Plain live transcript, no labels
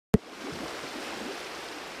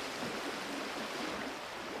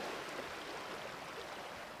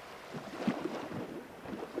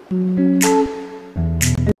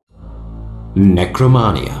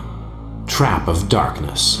Necromania, Trap of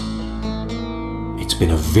Darkness. It's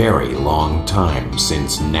been a very long time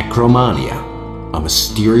since Necromania, a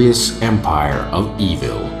mysterious empire of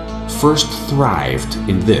evil, first thrived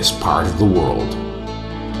in this part of the world.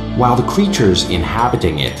 While the creatures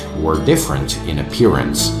inhabiting it were different in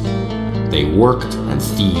appearance, they worked and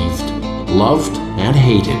thieved, loved and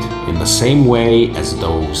hated in the same way as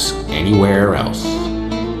those anywhere else.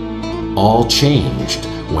 All changed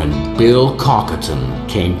when Bill Cockerton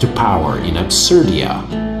came to power in Absurdia.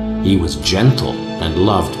 He was gentle and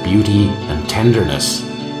loved beauty and tenderness.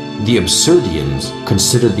 The Absurdians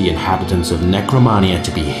considered the inhabitants of Necromania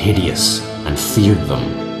to be hideous and feared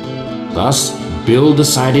them. Thus, Bill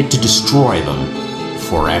decided to destroy them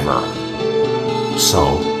forever.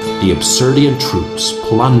 So, the Absurdian troops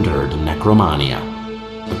plundered Necromania.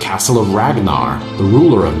 The castle of Ragnar, the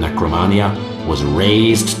ruler of Necromania, was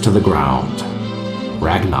razed to the ground.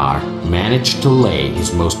 Ragnar managed to lay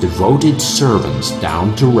his most devoted servants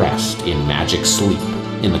down to rest in magic sleep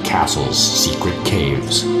in the castle's secret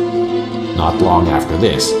caves. Not long after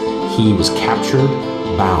this, he was captured,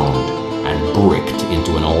 bound, and bricked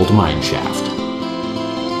into an old mineshaft.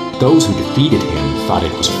 Those who defeated him thought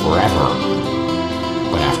it was forever,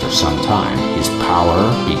 but after some time, his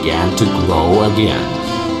power began to grow again.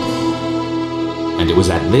 And it was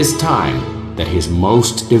at this time that his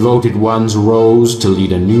most devoted ones rose to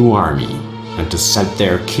lead a new army and to set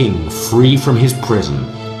their king free from his prison.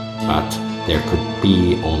 But there could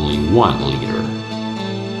be only one leader.